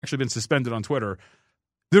actually been suspended on Twitter.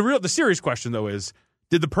 The serious question, though, is,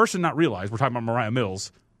 did the person not realize, we're talking about Mariah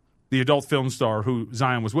Mills, the adult film star who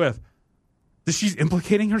Zion was with, that she's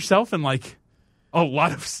implicating herself in, like, a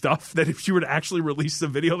lot of stuff that if she were to actually release the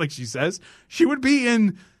video like she says, she would be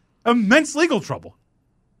in immense legal trouble.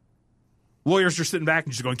 Lawyers are sitting back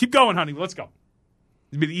and just going, keep going, honey, let's go.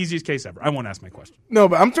 It'd be the easiest case ever. I won't ask my question. No,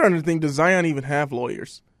 but I'm trying to think, does Zion even have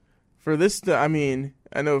lawyers? For this, I mean,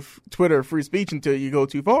 I know Twitter free speech until you go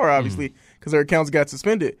too far, obviously, because their accounts got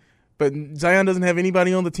suspended. But Zion doesn't have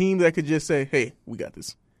anybody on the team that could just say, hey, we got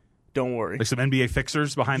this. Don't worry. Like some NBA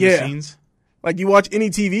fixers behind the scenes? Like you watch any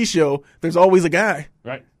TV show, there's always a guy.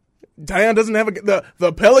 Right. Zion doesn't have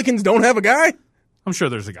the Pelicans don't have a guy? I'm sure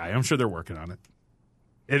there's a guy. I'm sure they're working on it.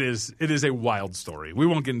 It is a wild story. We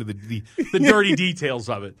won't get into the dirty details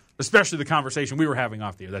of it, especially the conversation we were having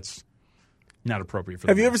off the air. That's not appropriate for.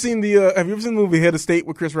 Have you ever seen the movie Head of State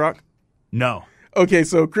with Chris Rock? No. Okay,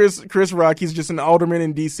 so Chris Rock, he's just an alderman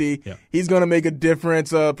in D.C. Yeah. He's going to make a difference.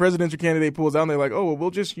 Presidential candidate pulls out, and they're like, oh, well,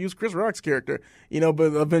 we'll just use Chris Rock's character.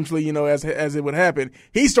 But eventually, as it would happen,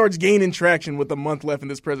 he starts gaining traction with a month left in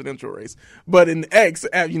this presidential race. But in X,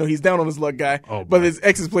 he's down on his luck guy. Oh, but his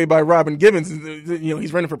X is played by Robin Givens.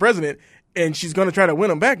 He's running for president. And she's going to try to win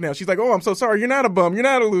him back now. She's like, oh, I'm so sorry. You're not a bum. You're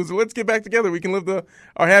not a loser. Let's get back together. We can live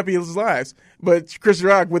our happiest lives. But Chris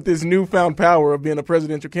Rock, with this newfound power of being a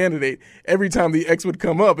presidential candidate, every time the X would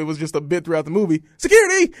come up, it was just a bit throughout the movie,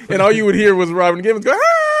 security! And all you would hear was Robin Givens go,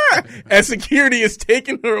 ah! As security is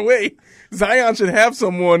taking her away. Zion should have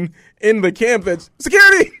someone in the camp that's,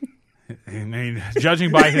 security! I mean,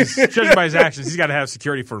 judging by his actions, he's got to have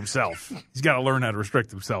security for himself. He's got to learn how to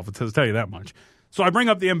restrict himself, I'll tell you that much. So I bring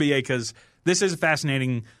up the NBA because this is a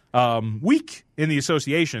fascinating week in the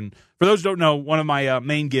association. For those who don't know, one of my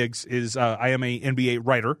main gigs is I am a NBA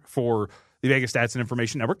writer for the Vegas Stats and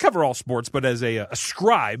Information Network. Cover all sports, but as a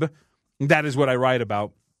scribe, that is what I write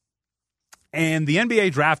about. And the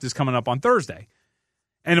NBA draft is coming up on Thursday.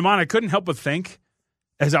 And Amon, I couldn't help but think,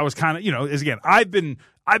 as I was kind of, as again, I've been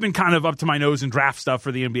kind of up to my nose in draft stuff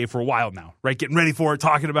for the NBA for a while now, right? Getting ready for it,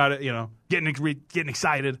 talking about it, getting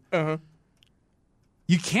excited. Uh-huh.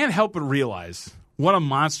 You can't help but realize what a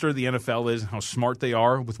monster the NFL is and how smart they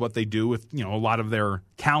are with what they do with, a lot of their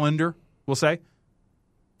calendar, we'll say.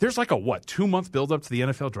 There's like a, 2-month build-up to the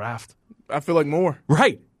NFL draft? I feel like more.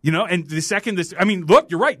 Right. And the second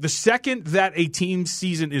look, you're right. The second that a team's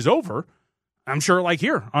season is over, I'm sure like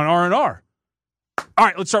here on R&R. All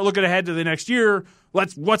right, let's start looking ahead to the next year.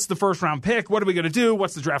 What's the first-round pick? What are we going to do?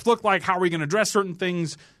 What's the draft look like? How are we going to address certain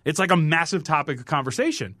things? It's like a massive topic of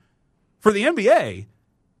conversation. For the NBA,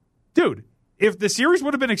 dude, if the series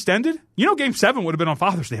would have been extended, Game 7 would have been on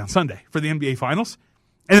Father's Day on Sunday for the NBA Finals.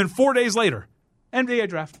 And then 4 days later, NBA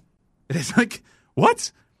draft. It's like,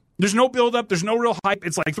 what? There's no build-up. There's no real hype.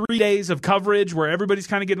 It's like 3 days of coverage where everybody's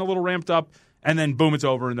kind of getting a little ramped up. And then, boom, it's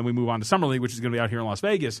over. And then we move on to Summer League, which is going to be out here in Las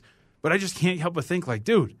Vegas. But I just can't help but think, like,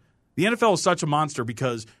 dude, the NFL is such a monster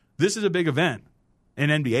because this is a big event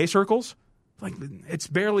in NBA circles. Like, it's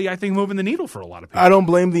barely, I think, moving the needle for a lot of people. I don't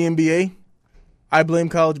blame the NBA. I blame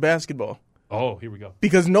college basketball. Oh, here we go.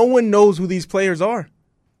 Because no one knows who these players are.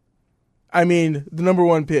 I mean, the number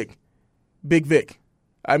one pick, Big Vic.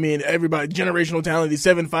 I mean, everybody, generational talent. He's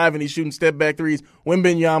 7'5", and he's shooting step-back threes.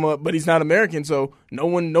 Wembanyama, but he's not American, so no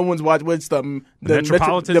one's watching. What's the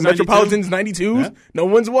Metropolitans? The Metropolitans 92s? Yeah. No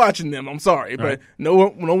one's watching them. I'm sorry, right. But no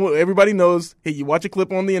one. Everybody knows, hey, you watch a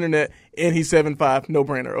clip on the internet, and he's 7'5",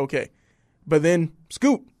 no-brainer, okay. But then,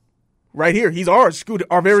 Scoot. Right here. He's ours,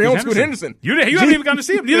 our very own Scoot Henderson. You haven't even gotten to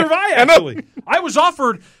see him. Neither have I, actually. I was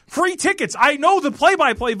offered free tickets. I know the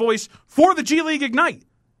play-by-play voice for the G League Ignite.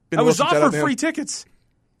 I was offered free tickets.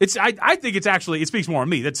 I think it's actually, it speaks more on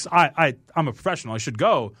me. I'm a professional. I should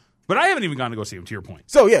go. But I haven't even gone to go see him, to your point.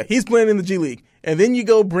 So, yeah, he's playing in the G League. And then you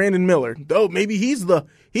go Brandon Miller. Oh, maybe he's the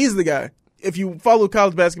guy. If you follow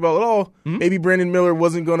college basketball at all, maybe Brandon Miller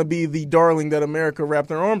wasn't going to be the darling that America wrapped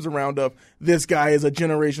their arms around of. This guy is a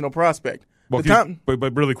generational prospect. Well,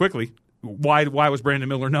 but really quickly, why was Brandon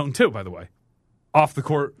Miller known too, by the way? Off the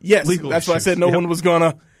court yes, legal that's issues. Why I said no one was going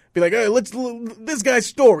to be like, hey, this guy's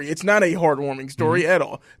story. It's not a heartwarming story at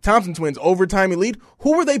all. Thompson twins, overtime elite.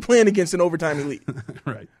 Who were they playing against in overtime elite?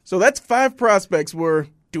 Right. So that's 5 prospects where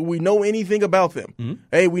do we know anything about them?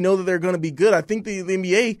 Hey, we know that they're going to be good. I think the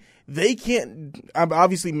NBA, they can't –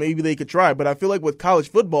 obviously maybe they could try, but I feel like with college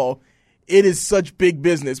football, it is such big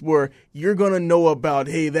business where you're going to know about,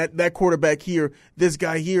 hey, that quarterback here, this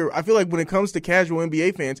guy here. I feel like when it comes to casual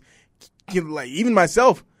NBA fans, like even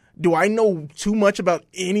myself, do I know too much about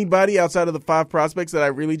anybody outside of the 5 prospects that I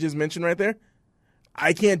really just mentioned right there?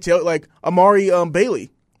 I can't tell. Like Amari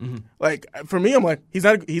Bailey, Mm-hmm. Like, for me, I'm like, he's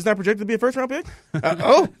not projected to be a first-round pick?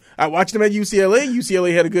 I watched him at UCLA.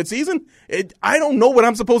 UCLA had a good season. I don't know what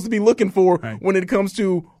I'm supposed to be looking for when it comes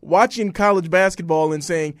to watching college basketball and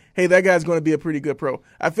saying, hey, that guy's going to be a pretty good pro.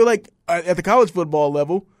 I feel like at the college football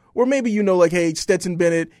level, or maybe like, hey, Stetson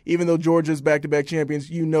Bennett, even though Georgia's back-to-back champions,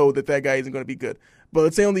 you know that guy isn't going to be good. But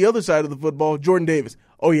let's say on the other side of the football, Jordan Davis.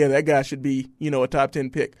 Oh, yeah, that guy should be, a top 10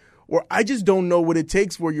 pick. Or I just don't know what it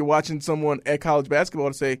takes where you're watching someone at college basketball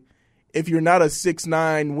to say, if you're not a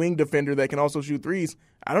 6'9" wing defender that can also shoot threes,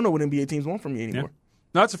 I don't know what NBA teams want from you anymore. Yeah.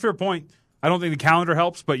 No, that's a fair point. I don't think the calendar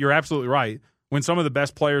helps, but you're absolutely right. When some of the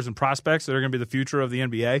best players and prospects that are going to be the future of the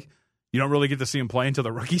NBA, you don't really get to see them play until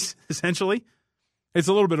they're rookies, essentially. It's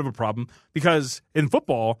a little bit of a problem because in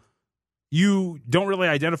football, you don't really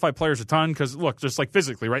identify players a ton because, look, just like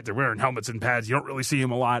physically, right? They're wearing helmets and pads. You don't really see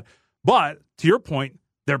them a lot. But to your point,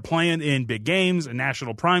 they're playing in big games and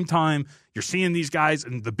national prime time. You're seeing these guys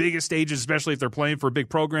in the biggest stages, especially if they're playing for big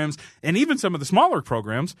programs and even some of the smaller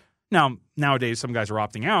programs. Now, nowadays, some guys are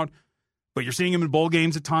opting out, but you're seeing them in bowl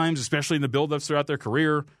games at times, especially in the build-ups throughout their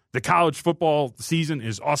career. The college football season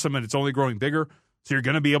is awesome, and it's only growing bigger. So you're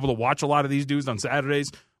going to be able to watch a lot of these dudes on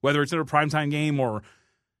Saturdays, whether it's in a primetime game or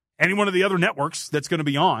any one of the other networks that's going to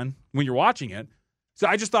be on when you're watching it. So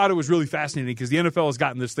I just thought it was really fascinating because the NFL has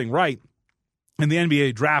gotten this thing right. And the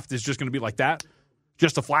NBA draft is just going to be like that,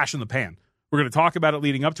 just a flash in the pan. We're going to talk about it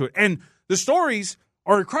leading up to it. And the stories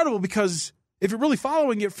are incredible because if you're really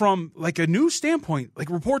following it from like a news standpoint, like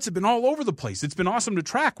reports have been all over the place. It's been awesome to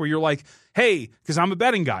track where you're like, hey, because I'm a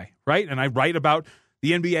betting guy, right? And I write about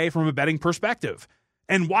the NBA from a betting perspective.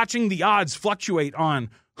 And watching the odds fluctuate on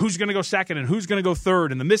who's going to go second and who's going to go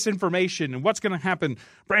third and the misinformation and what's going to happen.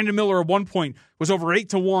 Brandon Miller at one point was over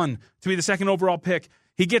 8-1 to be the second overall pick.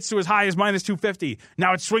 He gets to as high as minus 250.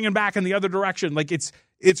 Now it's swinging back in the other direction. Like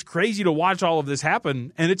it's crazy to watch all of this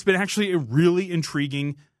happen. And it's been actually a really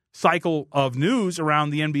intriguing cycle of news around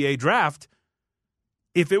the NBA draft.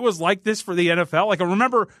 If it was like this for the NFL, like I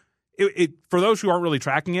remember it for those who aren't really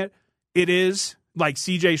tracking it, it is like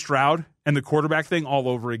CJ Stroud and the quarterback thing all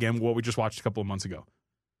over again, what we just watched a couple of months ago.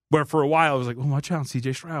 Where for a while I was like, oh, watch out,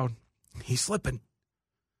 CJ Stroud. He's slipping.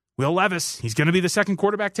 Will Levis, he's going to be the second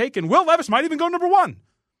quarterback taken. Will Levis might even go number 1.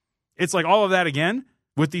 It's like all of that again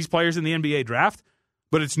with these players in the NBA draft,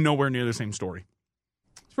 but it's nowhere near the same story.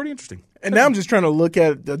 It's pretty interesting. And now I'm just trying to look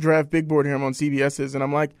at the draft big board here. I'm on CBS's, and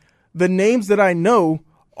I'm like, the names that I know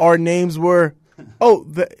are names where,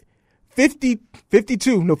 the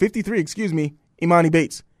 53, excuse me, Imani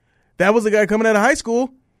Bates. That was the guy coming out of high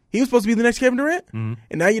school. He was supposed to be the next Kevin Durant. Mm-hmm.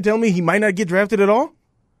 And now you're telling me he might not get drafted at all?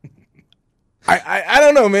 I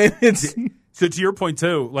don't know, man. It's so to your point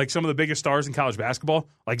too, like some of the biggest stars in college basketball,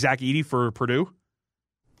 like Zach Edey for Purdue,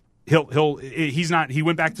 he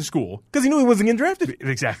went back to school because he knew he wasn't getting drafted.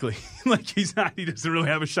 Exactly. Like he doesn't really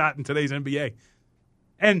have a shot in today's NBA.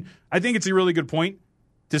 And I think it's a really good point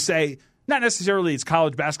to say not necessarily it's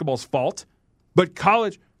college basketball's fault, but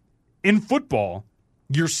college in football,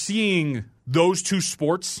 you're seeing those two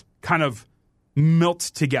sports kind of melt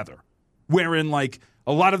together, wherein like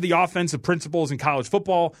a lot of the offensive principles in college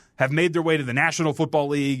football have made their way to the National Football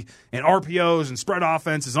League and RPOs and spread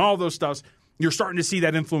offenses and all those stuff. You're starting to see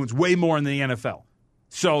that influence way more in the NFL.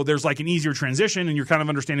 So there's like an easier transition and you're kind of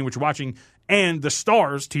understanding what you're watching. And the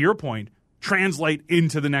stars, to your point, translate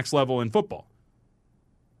into the next level in football.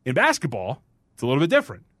 In basketball, it's a little bit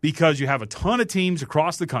different because you have a ton of teams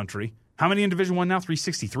across the country. How many in Division I now?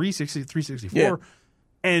 363, 364? Yeah.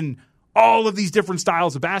 And all of these different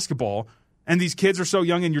styles of basketball. And these kids are so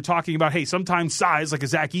young, and you're talking about, hey, sometimes size, like a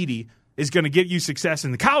Zach Edey, is going to get you success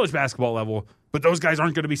in the college basketball level, but those guys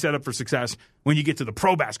aren't going to be set up for success when you get to the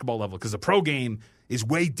pro basketball level because the pro game is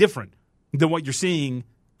way different than what you're seeing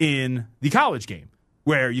in the college game,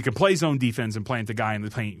 where you can play zone defense and plant the guy in the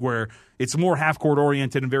paint, where it's more half-court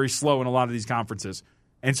oriented and very slow in a lot of these conferences.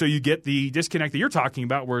 And so you get the disconnect that you're talking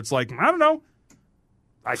about where it's like, I don't know.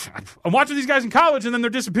 I'm watching these guys in college, and then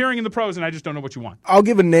they're disappearing in the pros, and I just don't know what you want. I'll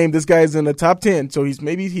give a name. This guy's in the top 10, so he's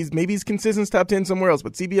consistent top 10 somewhere else,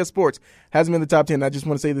 but CBS Sports has him in the top 10. I just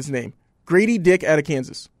want to say this name. Grady Dick out of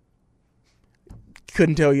Kansas.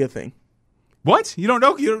 Couldn't tell you a thing. What? You don't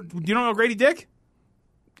know? You don't know Grady Dick?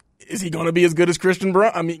 Is he going to be as good as Christian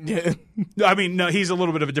Braun? No, he's a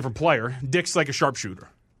little bit of a different player. Dick's like a sharpshooter.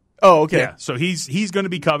 Oh, okay. Yeah, so he's going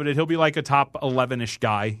to be coveted. He'll be like a top 11-ish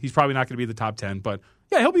guy. He's probably not going to be the top 10, but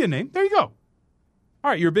yeah, he'll be a name. There you go. All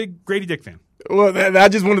right, you're a big Grady Dick fan. Well, I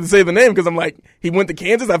just wanted to say the name because I'm like, he went to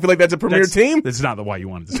Kansas. I feel like that's a premier team. That's not the why you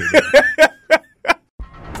wanted to say that.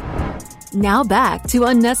 Now back to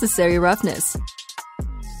Unnecessary Roughness.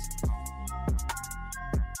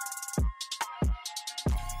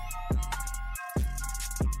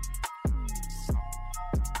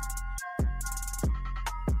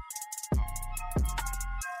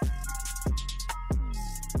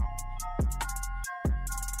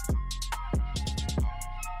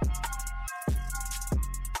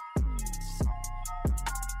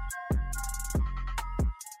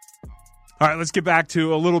 All right, let's get back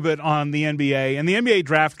to a little bit on the NBA and the NBA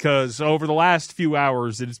draft, because over the last few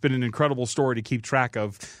hours, it's been an incredible story to keep track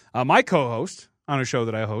of. My co-host on a show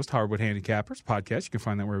that I host, Hardwood Handicappers podcast, you can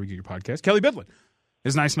find that wherever you get your podcast, Kelley Bydlon,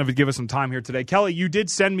 is nice enough to give us some time here today. Kelley, you did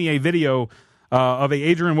send me a video of a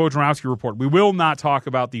Adrian Wojnarowski report. We will not talk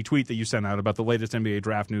about the tweet that you sent out about the latest NBA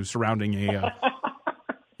draft news surrounding a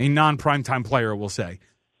non-primetime player, we'll say.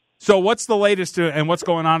 So what's the latest and what's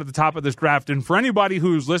going on at the top of this draft? And for anybody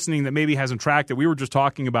who's listening that maybe hasn't tracked it, we were just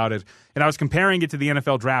talking about it, and I was comparing it to the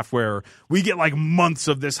NFL draft where we get like months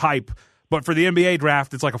of this hype, but for the NBA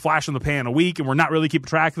draft, it's like a flash in the pan, a week, and we're not really keeping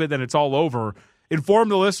track of it, then it's all over. Inform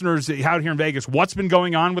the listeners out here in Vegas what's been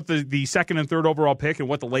going on with the second and third overall pick and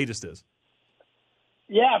what the latest is.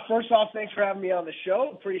 Yeah, first off, thanks for having me on the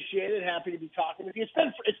show. Appreciate it. Happy to be talking with you.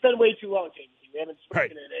 It's been way too long, James. We haven't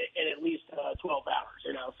spoken in at least 12 hours,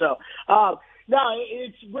 So,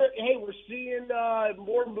 we're seeing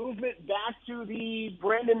more movement back to the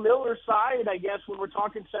Brandon Miller side, I guess, when we're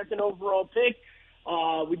talking second overall pick.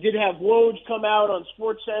 We did have Woj come out on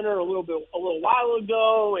SportsCenter a little while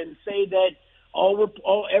ago and say that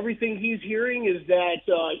everything he's hearing is that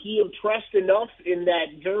he impressed enough in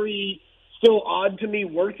that very still odd to me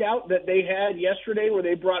workout that they had yesterday, where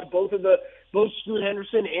they brought both Scoot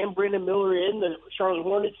Henderson and Brandon Miller in, the Charlotte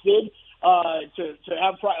Hornets did, to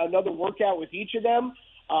have another workout with each of them.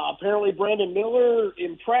 Apparently Brandon Miller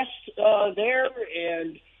impressed there,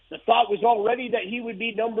 and the thought was already that he would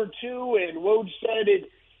be number 2, and Woj said it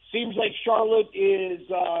seems like Charlotte is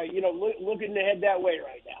looking to head that way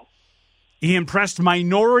right now. He impressed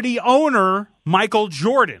minority owner Michael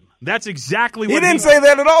Jordan. That's exactly what he didn't say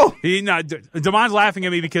that at all. Damon's laughing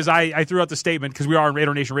at me because I threw out the statement, because we are on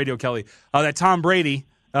Raider Nation Radio, Kelley, that Tom Brady,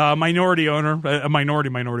 minority owner,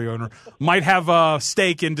 might have a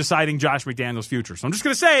stake in deciding Josh McDaniels' future. So I'm just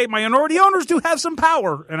going to say minority owners do have some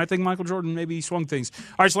power, and I think Michael Jordan maybe swung things.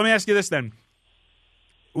 All right, so let me ask you this then.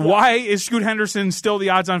 Why is Scoot Henderson still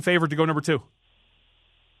the odds-on favorite to go number 2?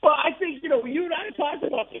 Well, I think, you and I talked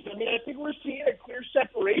about this. I mean, I think we're seeing a clear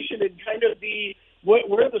separation in kind of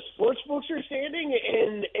where the sports books are standing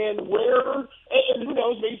and where, and who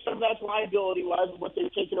knows, maybe some of that's liability-wise, what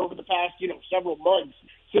they've taken over the past, several months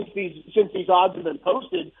since these odds have been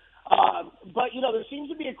posted. But, there seems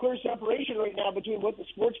to be a clear separation right now between what the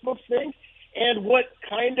sports books think and what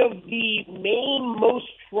kind of the main, most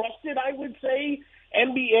trusted, I would say,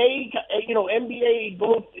 NBA,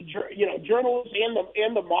 both, journalists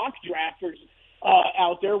and the mock drafters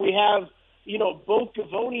out there. We have, both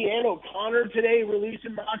Gavoni and O'Connor today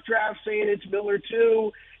releasing mock drafts saying it's Miller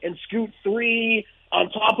 2 and Scoot 3, on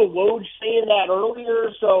top of Woj saying that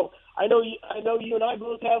earlier. So I know you and I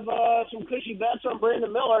both have some cushy bets on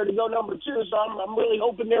Brandon Miller to go number 2. So I'm really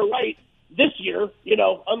hoping they're right this year.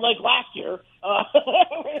 Unlike last year,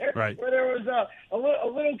 where there was a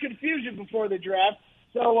little confusion before the draft.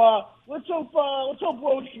 So let's hope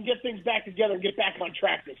Woj can get things back together and get back on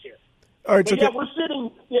track this year. All right, we're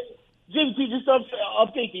sitting. JT, just to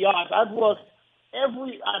update the odds. I've looked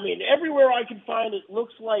everywhere I can find. It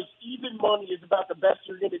looks like even money is about the best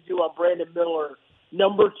you're going to do on Brandon Miller,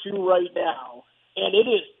 number 2 right now, and it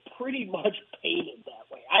is pretty much painted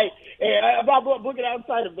that way. I'm looking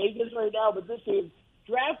outside of Vegas right now, but this is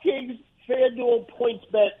DraftKings, FanDuel,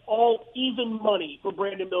 PointsBet, all even money for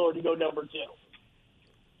Brandon Miller to go number 2.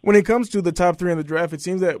 When it comes to the top 3 in the draft, it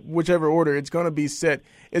seems that whichever order, it's going to be set.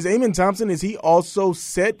 Is Amen Thompson, is he also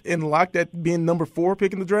set and locked at being number 4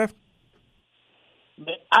 pick in the draft?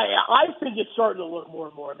 I think it's starting to look more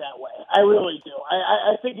and more that way. I really do.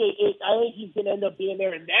 I think he's going to end up being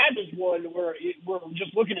there, and that is one where we're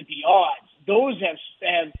just looking at the odds. Those have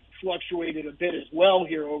fluctuated a bit as well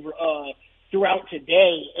here over throughout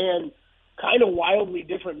today, and kind of wildly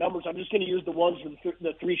different numbers. I'm just going to use the ones from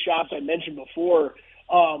the 3 shops I mentioned before.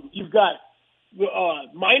 You've got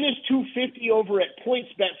minus 250 over at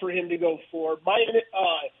PointsBet for him to go for,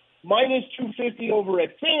 minus 250 over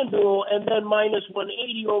at FanDuel, and then minus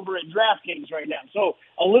 180 over at DraftKings right now. So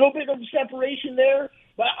a little bit of separation there,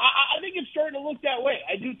 but I think it's starting to look that way.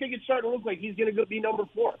 I do think it's starting to look like he's going to be number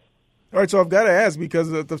 4. All right, so I've got to ask,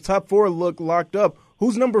 because the top 4 look locked up.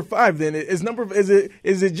 Who's number 5 then? Is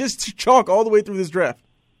it just chalk all the way through this draft?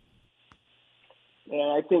 And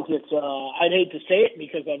I think it's, I'd hate to say it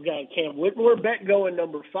because I've got a Cam Whitmore bet going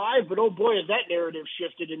number 5, but oh boy, has that narrative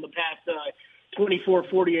shifted in the past 24,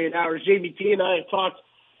 48 hours. JBT and I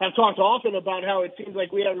have talked often about how it seems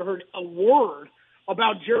like we haven't heard a word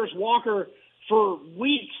about Jarris Walker for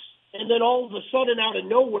weeks, and then all of a sudden out of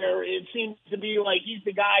nowhere, it seems to be like he's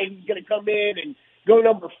the guy who's going to come in and go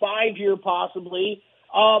number 5 here possibly.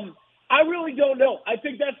 I really don't know. I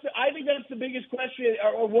think that's the biggest question,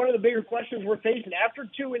 or one of the bigger questions we're facing. After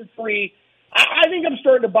 2 and 3, I think I'm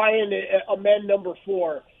starting to buy into amend number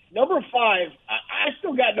 4. Number 5, I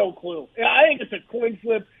still got no clue. I think it's a coin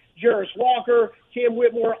flip. Jarris Walker, Cam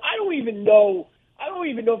Whitmore. I don't even know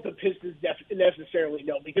if the Pistons necessarily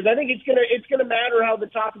know, because I think it's gonna matter how the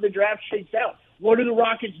top of the draft shakes out. What do the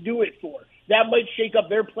Rockets do it for? That might shake up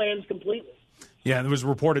their plans completely. Yeah, it was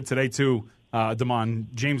reported today too. Damon,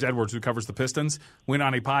 James Edwards, who covers the Pistons, went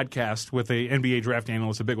on a podcast with a NBA draft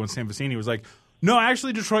analyst, a big one, Sam Vecini, was like, no,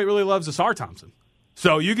 actually Detroit really loves Asar Thompson.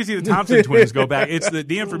 So you can see the Thompson twins go back. It's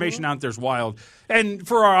the information out there is wild. And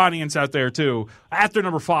for our audience out there, too, after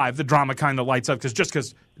number 5, the drama kind of lights up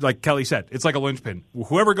because, like Kelley said, it's like a linchpin.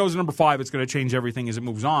 Whoever goes to number 5, it's going to change everything as it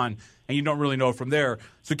moves on, and you don't really know from there.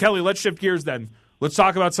 So, Kelley, let's shift gears then. Let's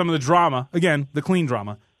talk about some of the drama, again, the clean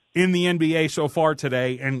drama, in the NBA so far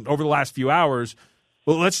today and over the last few hours.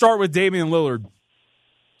 Well, let's start with Damian Lillard.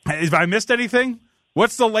 Have I missed anything?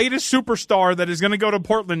 What's the latest superstar that is going to go to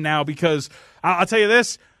Portland now? Because I'll tell you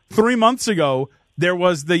this, 3 months ago, there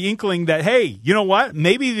was the inkling that, hey, you know what?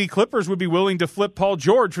 Maybe the Clippers would be willing to flip Paul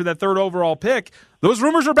George for that 3rd overall pick. Those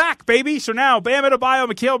rumors are back, baby. So now, Bam Adebayo,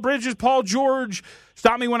 Mikal Bridges, Paul George.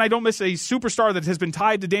 Stop me when I don't miss a superstar that has been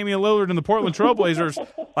tied to Damian Lillard and the Portland Trailblazers.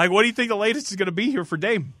 Like, what do you think the latest is going to be here for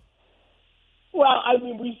Dame? Well, I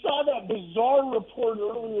mean, we saw that bizarre report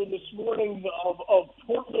earlier this morning of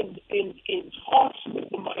Portland in talks with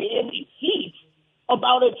the Miami Heat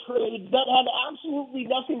about a trade that had absolutely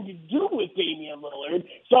nothing to do with Damian Lillard.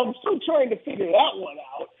 So I'm still trying to figure that one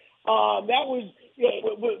out. That was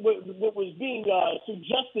what was being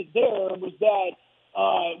suggested there was that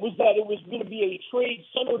it was going to be a trade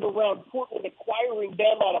centered around Portland acquiring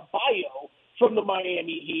Bam Adebayo from the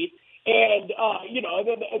Miami Heat. And,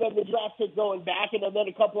 and then the draft pick going back, and then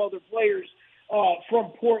a couple other players from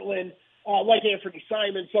Portland, like Anthony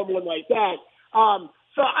Simon, someone like that.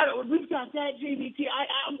 We've got that, JVT.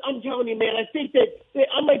 I'm telling you, man, I think that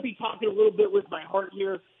I might be talking a little bit with my heart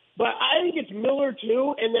here, but I think it's Miller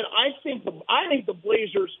too, and then I think the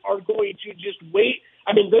Blazers are going to just wait.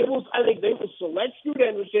 I think they will select Scoot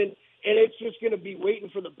Henderson, and it's just going to be waiting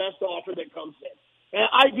for the best offer that comes in. And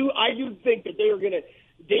I do think that they are going to.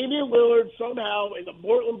 Damian Lillard somehow and the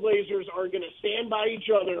Portland Blazers are going to stand by each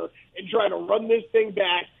other and try to run this thing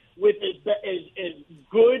back with as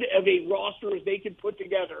good of a roster as they can put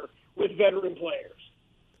together with veteran players.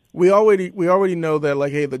 We already know that,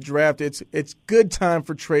 like, hey, the draft, it's good time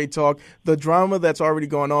for trade talk, the drama that's already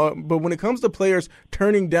going on. But when it comes to players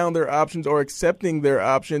turning down their options or accepting their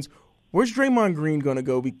options, where's Draymond Green going to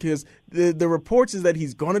go? Because the reports is that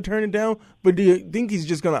he's going to turn it down, but do you think he's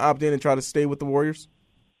just going to opt in and try to stay with the Warriors?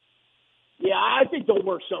 Yeah, I think they'll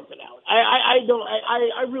work something out.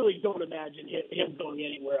 I really don't imagine him going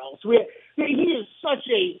anywhere else. He is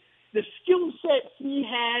the skill set he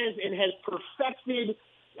has and has perfected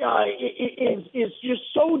is just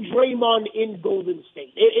so Draymond in Golden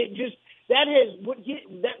State.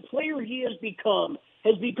 That player he has become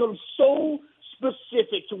so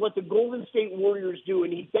specific to what the Golden State Warriors do,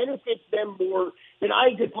 and he benefits them more than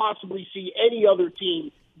I could possibly see any other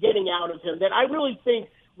team getting out of him. That I really think,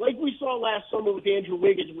 like we saw last summer with Andrew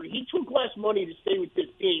Wiggins, where he took less money to stay with this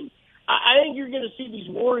team. I think you're going to see these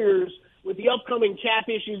Warriors, with the upcoming cap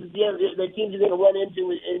issues that teams are going to run into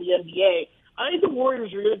in the NBA, I think the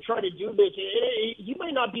Warriors are going to try to do this. He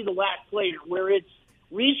might not be the last player, where it's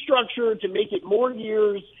restructured to make it more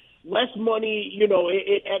years, less money,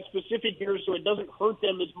 at specific years, so it doesn't hurt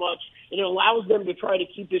them as much, and it allows them to try to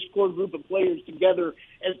keep this core group of players together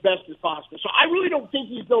as best as possible. So I really don't think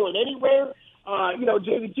he's going anywhere.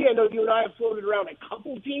 JVT, I know you and I have floated around a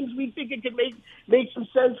couple teams we think it could make some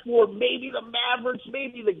sense for, maybe the Mavericks,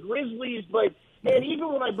 maybe the Grizzlies, but man,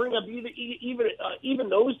 even when I bring up even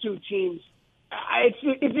those two teams,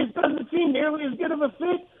 it just doesn't seem nearly as good of a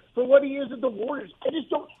fit for what he is at the Warriors.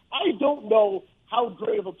 I don't know how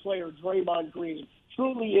great of a player Draymond Green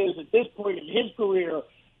truly is at this point in his career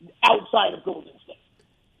outside of Golden State.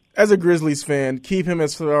 As a Grizzlies fan, keep him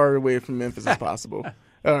as far away from Memphis as possible.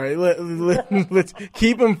 All right, let's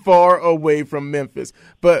keep him far away from Memphis.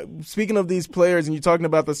 But speaking of these players, and you're talking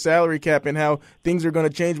about the salary cap and how things are going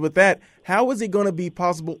to change with that, how is it going to be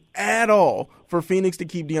possible at all for Phoenix to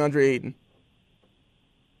keep DeAndre Ayton?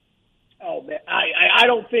 Oh man,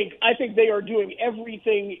 I think they are doing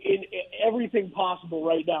everything possible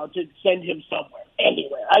right now to send him somewhere,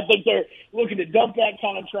 anywhere. I think they're looking to dump that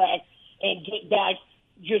contract and get back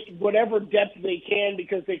just whatever depth they can,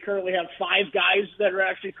 because they currently have 5 guys that are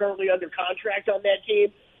actually currently under contract on that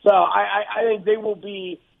team. So I think they will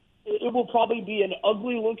be it will probably be an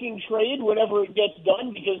ugly-looking trade whenever it gets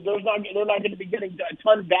done because they're not going to be getting a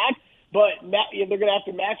ton back, but they're going to have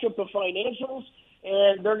to match up the financials,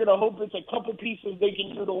 and they're going to hope it's a couple pieces they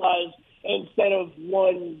can utilize instead of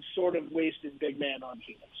one sort of wasted big man on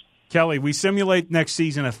Phoenix. Kelley, we simulate next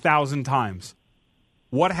season 1,000 times.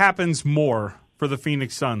 What happens more for the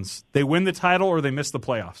Phoenix Suns? They win the title or they miss the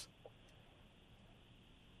playoffs?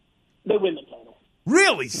 They win the title.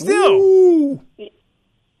 Really? Still? Ooh.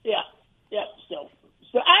 Yeah, still.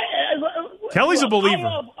 So Kelly's a believer.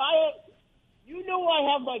 I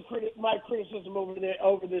have my criticism over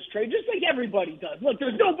this trade, just like everybody does. Look,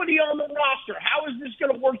 there's nobody on the roster. How is this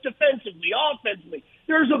going to work defensively, offensively?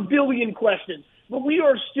 There's a billion questions. But we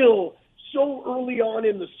are still so early on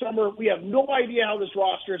in the summer. We have no idea how this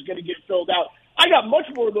roster is going to get filled out. I got much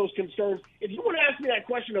more of those concerns. If you want to ask me that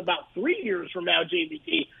question about 3 years from now,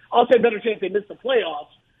 JVT, I'll say better chance they miss the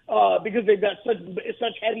playoffs because they've got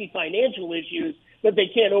such heavy financial issues that they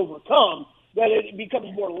can't overcome, that it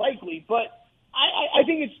becomes more likely. But I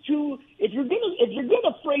think it's too. If you're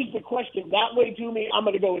gonna phrase the question that way to me, I'm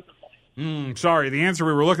gonna go with the play. Sorry, the answer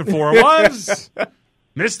we were looking for was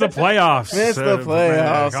miss the playoffs. Miss the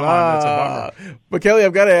playoffs. Come on, that's a bummer. But Kelley,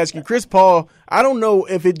 I've got to ask you, Chris Paul. I don't know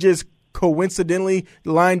if it just coincidentally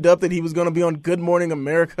lined up that he was going to be on Good Morning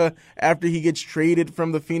America after he gets traded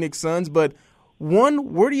from the Phoenix Suns, but.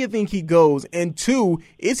 One, where do you think he goes? And two,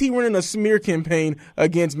 is he running a smear campaign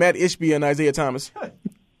against Matt Ishbia and Isaiah Thomas? I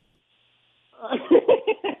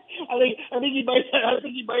think he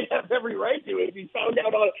might have every right to it. If he found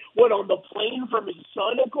out on the plane from his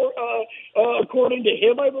son, according to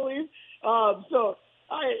him, I believe.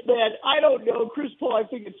 I don't know. Chris Paul, I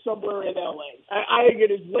think it's somewhere in L.A. I think it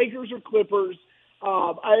is Lakers or Clippers.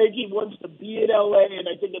 I think he wants to be in L.A., and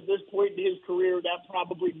I think at this point in his career, that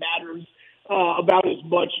probably matters about as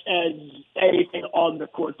much as anything on the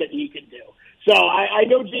court that he can do. So I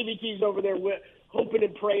know JVT's over there hoping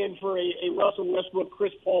and praying for a Russell Westbrook,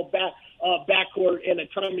 Chris Paul backcourt and a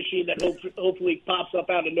time machine that hopefully pops up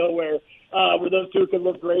out of nowhere where those two can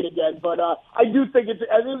look great again. But I do think it's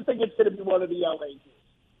going to be one of the LA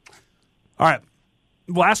teams. All right,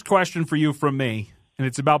 last question for you from me, and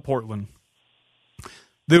it's about Portland.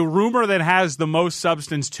 The rumor that has the most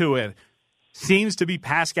substance to it seems to be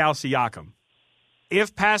Pascal Siakam.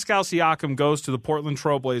 If Pascal Siakam goes to the Portland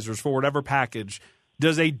Trailblazers for whatever package,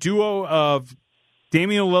 does a duo of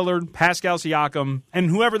Damian Lillard, Pascal Siakam, and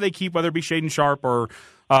whoever they keep, whether it be Shaedon Sharpe or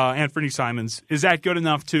Anthony Simons, is that good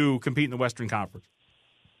enough to compete in the Western Conference?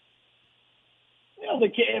 Well,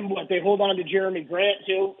 they hold on to Jeremy Grant,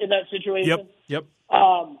 too, in that situation? Yep.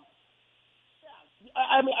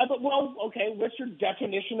 Okay. What's your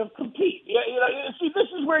definition of compete? See, this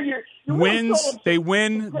is where you're wins. They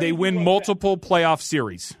win multiple playoff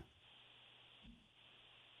series.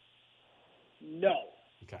 No.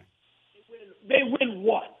 Okay. They win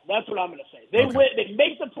one. That's what I'm going to say. They win. They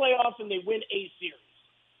make the playoffs and they win a series.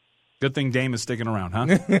 Good thing Dame is sticking around,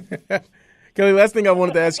 huh? Kelley, last thing I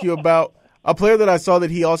wanted to ask you about a player that I saw that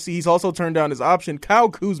he's also turned down his option, Kyle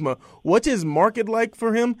Kuzma. What's his market like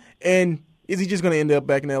for him, and is he just going to end up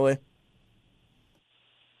back in L.A.?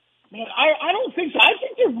 Man, I don't think so. I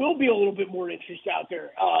think there will be a little bit more interest out there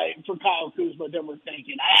for Kyle Kuzma than we're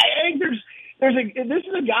thinking. I think this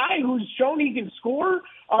is a guy who's shown he can score.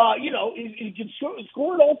 He can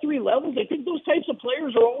score at all three levels. I think those types of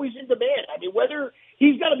players are always in demand. I mean, whether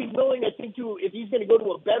he's got to be willing, I think, if he's going to go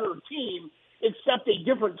to a better team, accept a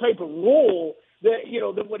different type of role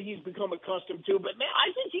than what he's become accustomed to. But man,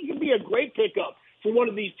 I think he can be a great pickup for one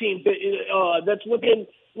of these teams that's looking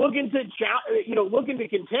to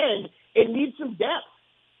contend and need some depth.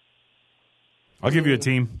 I'll give you a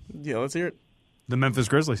team. Yeah, let's hear it. The Memphis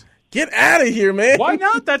Grizzlies. Get out of here, man. Why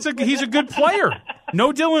not? He's a good player.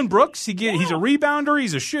 No Dylan Brooks. He's a rebounder.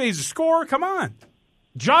 He's a scorer. Come on.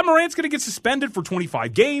 John Morant's going to get suspended for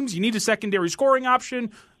 25 games. You need a secondary scoring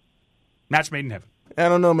option. Match made in heaven. I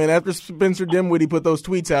don't know, man. After Spencer Dinwiddie put those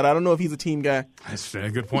tweets out, I don't know if he's a team guy. That's a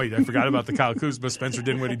good point. I forgot about the Kyle Kuzma, Spencer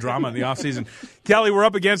Dinwiddie drama in the offseason. Kelley, we're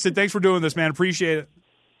up against it. Thanks for doing this, man. Appreciate it.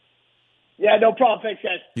 Yeah, no problem. Thanks,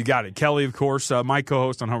 guys. You got it. Kelley, of course, my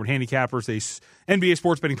co-host on Harvard Handicappers, a NBA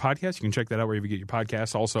sports betting podcast. You can check that out wherever you get your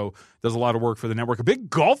podcasts. Also does a lot of work for the network. A big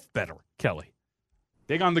golf bettor, Kelley.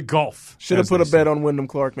 Big on the golf. Should have put a bet on Wyndham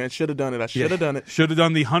Clark, man. Should have done it. I should have done it. Should have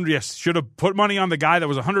done the 100. Yes, should have put money on the guy that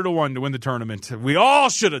was 100-1 to win the tournament. We all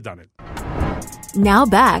should have done it. Now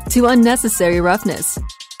back to Unnecessary Roughness.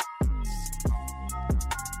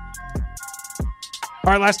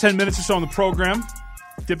 All right, last 10 minutes or so on the program.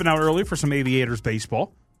 Dipping out early for some Aviators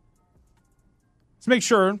baseball. Let's make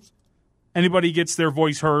sure anybody gets their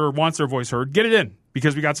voice heard or wants their voice heard. Get it in.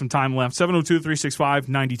 because we got some time left.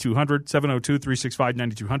 702-365-9200,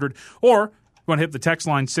 702-365-9200. Or if you want to hit the text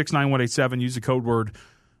line 69187, use the code word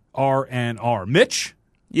RNR. Mitch,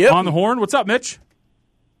 on the horn. What's up, Mitch?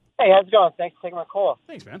 Hey, how's it going? Thanks for taking my call.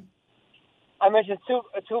 Thanks, man. I mentioned two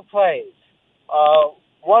plays.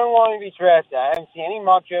 One wanting to be drafted. I haven't seen any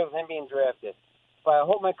mock draft of him being drafted. But I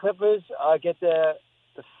hope my Clippers get the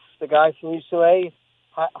guy from UCLA,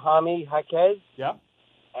 Jaime Jaquez. Yeah.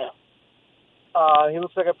 He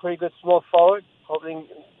looks like a pretty good small forward. Hoping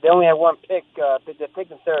they only have one pick. They're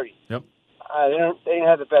picking 30. Yep. They didn't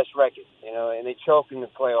have the best record, and they choked in the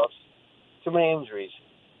playoffs. Too many injuries.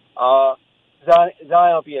 Zion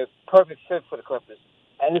will be a perfect fit for the Clippers.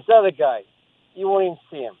 And this other guy, you won't even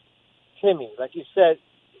see him. Timmy, like you said,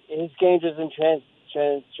 his game doesn't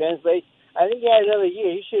translate. I think he had another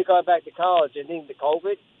year. He should have gone back to college. I think the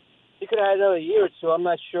COVID, he could have had another year or two. I'm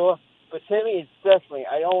not sure. But Timmy is definitely.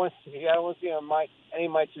 I don't want to see him on any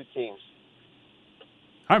of my two teams.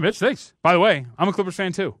 All right, Mitch. Thanks. By the way, I'm a Clippers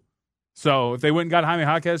fan too. So if they went and got Jaime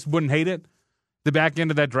Jaquez, wouldn't hate it. The back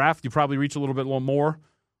end of that draft, you probably reach a little bit more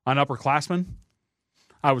on upperclassmen.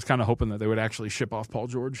 I was kind of hoping that they would actually ship off Paul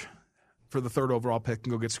George for the 3rd overall pick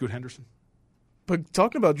and go get Scoot Henderson. But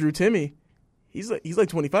talking about Drew Timme, he's like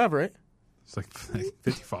 25, right? It's like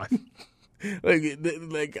 55.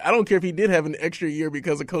 like I don't care if he did have an extra year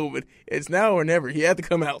because of COVID. It's now or never. He had to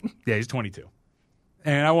come out. Yeah, he's 22.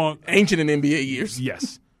 And I won't. Ancient in NBA years.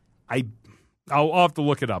 Yes. I'll have to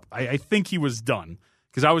look it up. I think he was done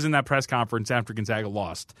because I was in that press conference after Gonzaga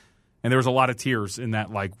lost, and there was a lot of tears in that,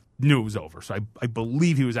 knew it was over. So I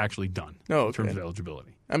believe he was actually done in terms of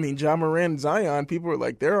eligibility. I mean, Ja Morant and Zion, people were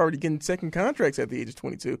like, they're already getting second contracts at the age of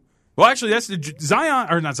 22. Well, actually, that's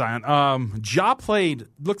not Zion. Ja played,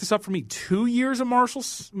 look this up for me, 2 years at Marshall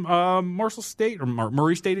State or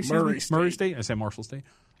Murray State, excuse me. Murray State. I say Marshall State.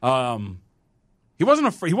 He wasn't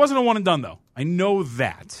a one and done though. I know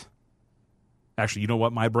that. Actually, you know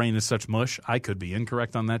what? My brain is such mush. I could be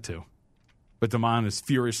incorrect on that too. But Damon is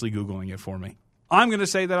furiously Googling it for me. I'm going to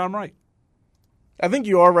say that I'm right. I think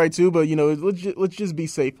you are right too, but let's just be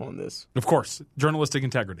safe on this. Of course, journalistic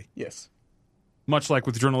integrity. Yes. Much like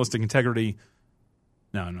with journalistic integrity.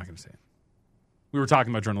 No, I'm not going to say it. We were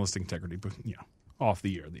talking about journalistic integrity, but off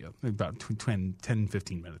the air about 10,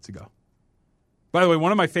 15 minutes ago. By the way,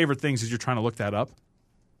 one of my favorite things is you're trying to look that up.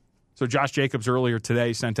 So Josh Jacobs earlier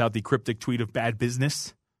today sent out the cryptic tweet of bad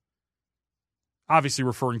business, obviously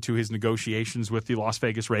referring to his negotiations with the Las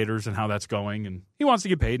Vegas Raiders and how that's going. And he wants to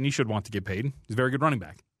get paid, and he should want to get paid. He's a very good running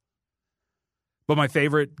back. But my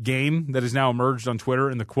favorite game that has now emerged on Twitter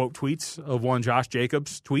in the quote tweets of one Josh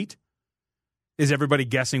Jacobs tweet is everybody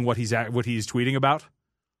guessing what he's tweeting about.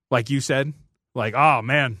 Like you said, oh,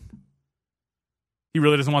 man, he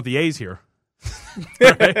really doesn't want the A's here.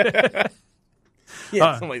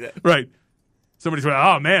 Yeah, something like that. Right. Somebody's like,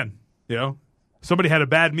 oh, man, somebody had a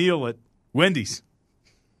bad meal at Wendy's.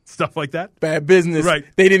 Stuff like that. Bad business. Right.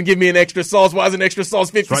 They didn't give me an extra sauce. Why is an extra sauce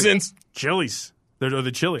 50 cents? Chili's. They're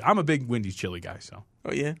the chili. I'm a big Wendy's chili guy, so.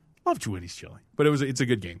 Oh, yeah? Love Wendy's chili. But it's a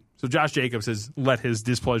good game. So Josh Jacobs has let his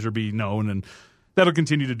displeasure be known, and that'll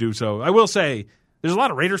continue to do so. I will say, there's a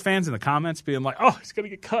lot of Raiders fans in the comments being like, oh, he's going to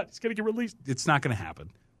get cut. He's going to get released. It's not going to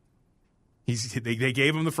happen. They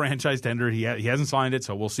gave him the franchise tender. He hasn't signed it,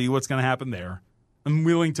 so we'll see what's going to happen there. I'm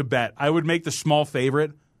willing to bet. I would make the small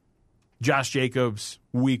favorite Josh Jacobs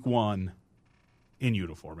week 1 in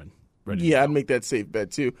uniform. Yeah, I'd make that safe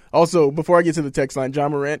bet too. Also, before I get to the text line, Ja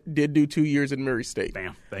Morant did do 2 years at Murray State.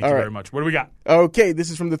 Bam. Thank you very much. What do we got? Okay, this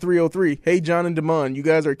is from the 303. Hey, John and Damon, you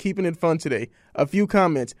guys are keeping it fun today. A few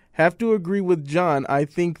comments. Have to agree with John. I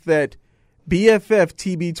think that BFF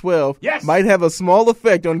TB12 might have a small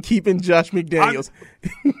effect on keeping Josh McDaniels.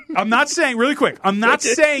 I'm not saying, really quick, I'm not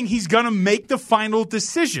saying he's going to make the final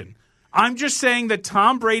decision. I'm just saying that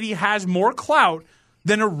Tom Brady has more clout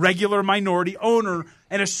than a regular minority owner,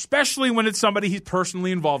 and especially when it's somebody he's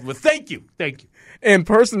personally involved with. Thank you. And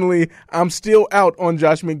personally, I'm still out on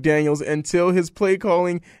Josh McDaniels until his play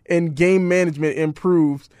calling and game management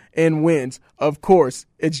improves and wins. Of course,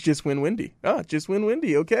 it's just win Wendy. Just win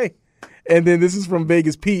Wendy. Okay. And then this is from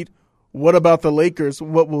Vegas Pete. What about the Lakers?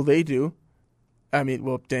 What will they do? I mean,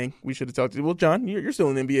 well, dang, we should have talked to you. Well, John, you're still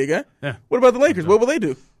an NBA guy. Yeah. What about the Lakers? What will they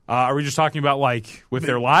do? Are we just talking about with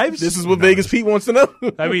their lives? This is what Vegas Pete wants to know.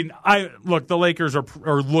 I mean, look, the Lakers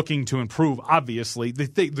are looking to improve. Obviously,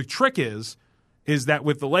 the trick is that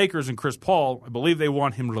with the Lakers and Chris Paul, I believe they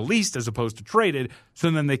want him released as opposed to traded,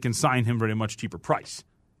 so then they can sign him at a much cheaper price.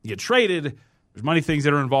 You get traded. There's money things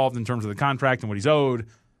that are involved in terms of the contract and what he's owed.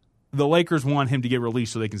 The Lakers want him to get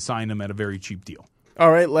released so they can sign him at a very cheap deal.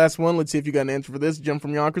 All right, last one. Let's see if you got an answer for this. Jim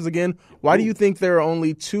from Yonkers again. Why do you think there are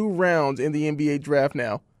only 2 rounds in the NBA draft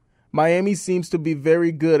now? Miami seems to be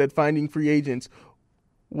very good at finding free agents.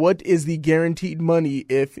 What is the guaranteed money,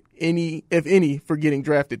 if any, for getting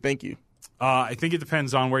drafted? Thank you. I think it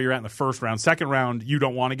depends on where you're at in the first round. Second round, you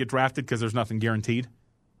don't want to get drafted because there's nothing guaranteed.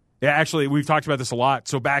 Yeah, actually, we've talked about this a lot.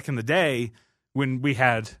 So back in the day when we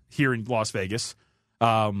had here in Las Vegas,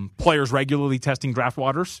 players regularly testing draft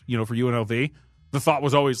waters, for UNLV, the thought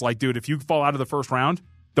was always like, dude, if you fall out of the first round,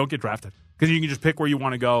 don't get drafted because you can just pick where you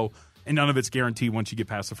want to go, and none of it's guaranteed once you get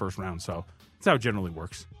past the first round. So that's how it generally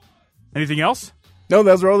works. Anything else? No,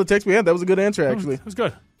 those were all the texts we had. That was a good answer, actually. It was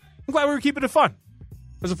good. I'm glad we were keeping it fun.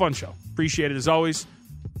 It was a fun show. Appreciate it as always.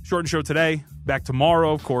 Shortened show today. Back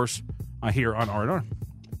tomorrow, of course, here on R&R.